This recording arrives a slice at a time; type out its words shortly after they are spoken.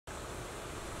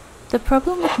The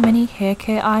problem with many hair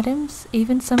care items,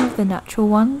 even some of the natural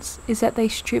ones, is that they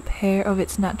strip hair of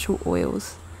its natural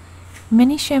oils.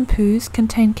 Many shampoos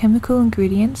contain chemical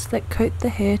ingredients that coat the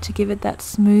hair to give it that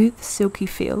smooth, silky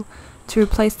feel, to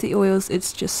replace the oils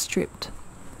it's just stripped.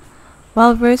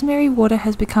 While rosemary water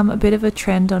has become a bit of a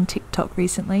trend on TikTok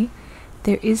recently,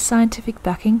 there is scientific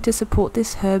backing to support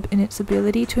this herb in its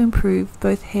ability to improve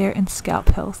both hair and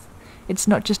scalp health. It's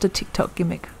not just a TikTok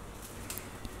gimmick.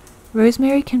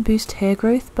 Rosemary can boost hair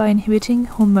growth by inhibiting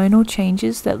hormonal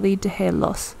changes that lead to hair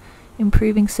loss,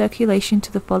 improving circulation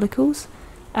to the follicles,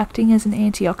 acting as an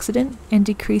antioxidant, and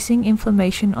decreasing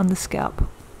inflammation on the scalp.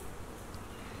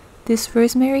 This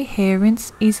rosemary hair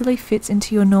rinse easily fits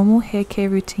into your normal hair care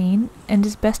routine and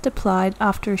is best applied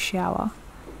after a shower.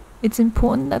 It's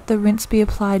important that the rinse be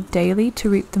applied daily to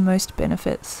reap the most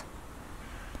benefits.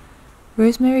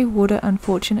 Rosemary water,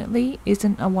 unfortunately,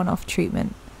 isn't a one-off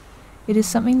treatment. It is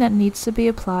something that needs to be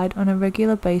applied on a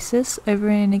regular basis over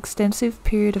an extensive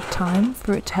period of time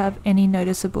for it to have any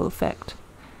noticeable effect.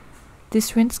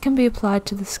 This rinse can be applied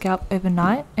to the scalp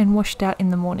overnight and washed out in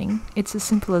the morning. It's as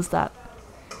simple as that.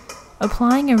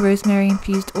 Applying a rosemary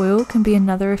infused oil can be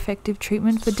another effective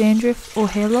treatment for dandruff or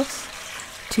hair loss.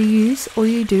 To use, all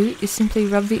you do is simply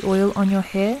rub the oil on your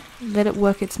hair, let it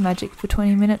work its magic for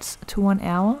 20 minutes to 1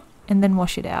 hour, and then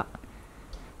wash it out.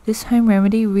 This home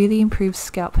remedy really improves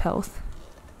scalp health.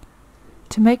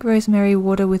 To make rosemary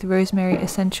water with rosemary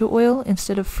essential oil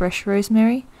instead of fresh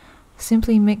rosemary,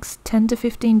 simply mix 10 to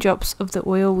 15 drops of the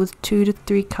oil with 2 to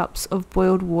 3 cups of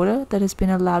boiled water that has been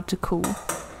allowed to cool.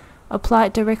 Apply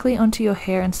it directly onto your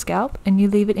hair and scalp, and you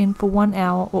leave it in for 1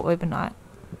 hour or overnight.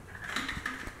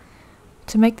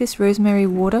 To make this rosemary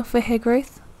water for hair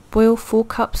growth, boil 4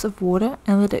 cups of water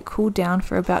and let it cool down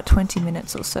for about 20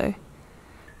 minutes or so.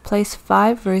 Place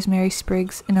 5 rosemary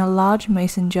sprigs in a large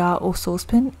mason jar or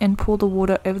saucepan and pour the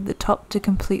water over the top to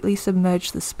completely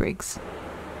submerge the sprigs.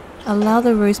 Allow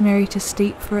the rosemary to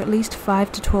steep for at least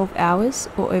 5 to 12 hours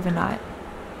or overnight.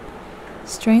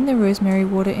 Strain the rosemary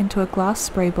water into a glass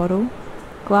spray bottle.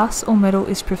 Glass or metal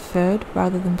is preferred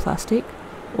rather than plastic,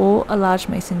 or a large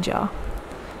mason jar.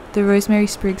 The rosemary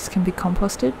sprigs can be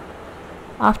composted.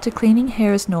 After cleaning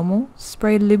hair as normal,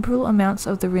 spray liberal amounts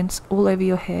of the rinse all over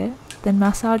your hair, then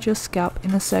massage your scalp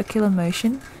in a circular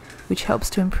motion, which helps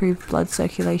to improve blood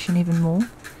circulation even more,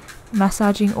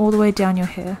 massaging all the way down your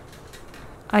hair.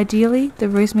 Ideally, the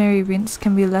rosemary rinse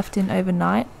can be left in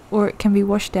overnight, or it can be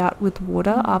washed out with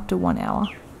water after 1 hour.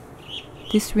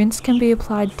 This rinse can be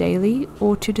applied daily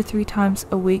or 2 to 3 times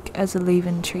a week as a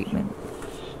leave-in treatment.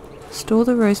 Store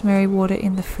the rosemary water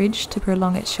in the fridge to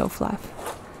prolong its shelf life.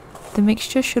 The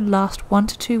mixture should last 1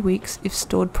 to 2 weeks if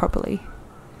stored properly.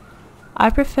 I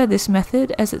prefer this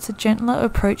method as it's a gentler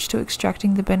approach to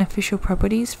extracting the beneficial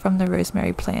properties from the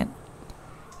rosemary plant.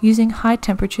 Using high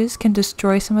temperatures can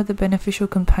destroy some of the beneficial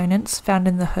components found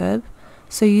in the herb,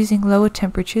 so using lower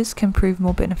temperatures can prove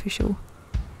more beneficial.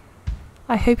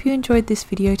 I hope you enjoyed this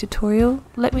video tutorial.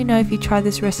 Let me know if you try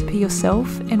this recipe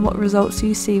yourself and what results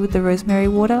you see with the rosemary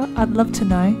water. I'd love to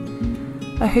know.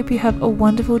 I hope you have a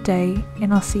wonderful day,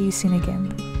 and I'll see you soon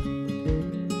again.